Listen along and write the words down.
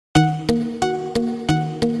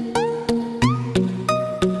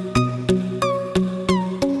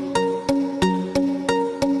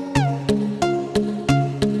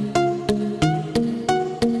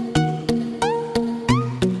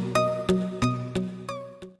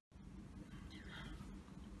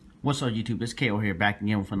What's up, YouTube? It's KO here, back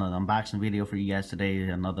again with another unboxing video for you guys today.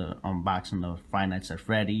 Another unboxing of Five Nights at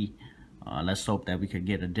Freddy. Let's hope that we could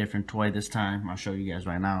get a different toy this time. I'll show you guys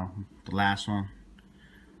right now the last one,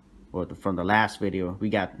 or from the last video.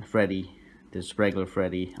 We got Freddy, this regular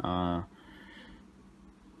Freddy. I'm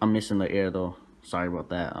missing the ear though. Sorry about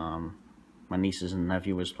that. My nieces and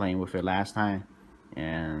nephew was playing with it last time,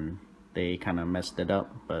 and they kind of messed it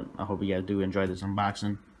up. But I hope you guys do enjoy this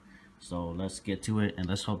unboxing. So let's get to it, and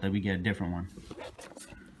let's hope that we get a different one.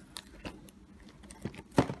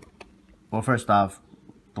 Well, first off,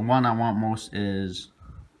 the one I want most is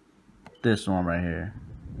this one right here.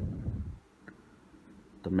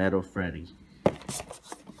 The Metal Freddy. But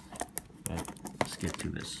let's get to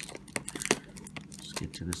this. Let's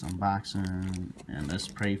get to this unboxing, and let's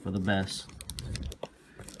pray for the best.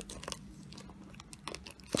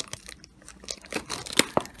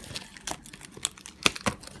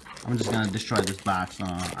 I'm just gonna destroy this box.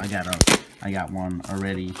 I got one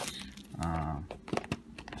already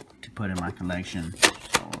to put in my collection. So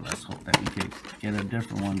let's hope that we can get a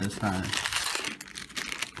different one this time.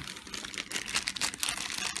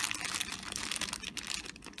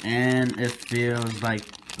 And it feels like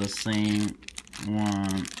the same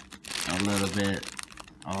one a little bit.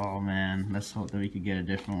 Oh man, let's hope that we could get a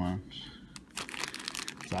different one.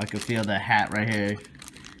 So I could feel the hat right here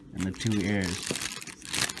and the two ears.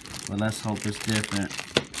 But let's hope it's different.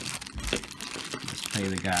 Let's pray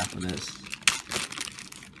to God for this.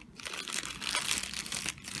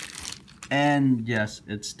 And yes,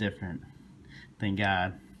 it's different. Thank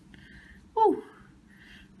God. Woo!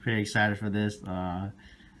 Pretty excited for this. I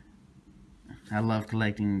love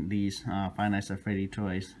collecting these Five Nights at Freddy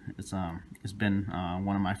toys. It's been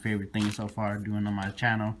one of my favorite things so far doing on my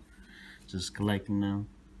channel. Just collecting them.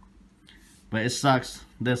 But it sucks.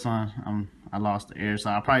 This one, I lost the ear, so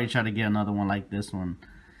I'll probably try to get another one like this one,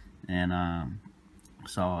 and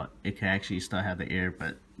so it can actually still have the ear.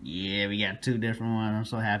 But yeah, we got two different ones. I'm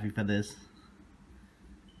so happy for this.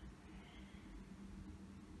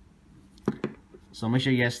 So make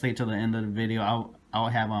sure you guys stay till the end of the video. I'll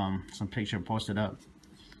have some picture posted up.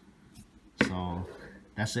 So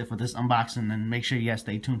that's it for this unboxing, and make sure you guys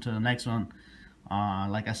stay tuned to the next one.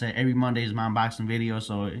 Like I said, every Monday is my unboxing video,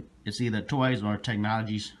 so it's either toys or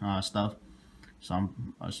technology stuff. So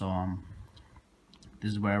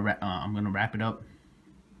this is where I'm gonna wrap it up.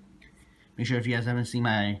 Make sure if you guys haven't seen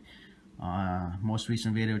my most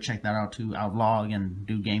recent video, check that out too. I'll vlog and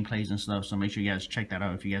do gameplays and stuff, so make sure you guys check that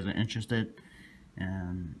out if you guys are interested.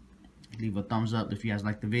 And leave a thumbs up if you guys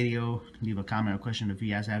like the video. Leave a comment or question if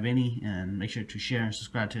you guys have any, and make sure to share and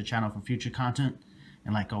subscribe to the channel for future content.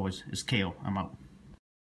 And like always, it's KO. I'm out.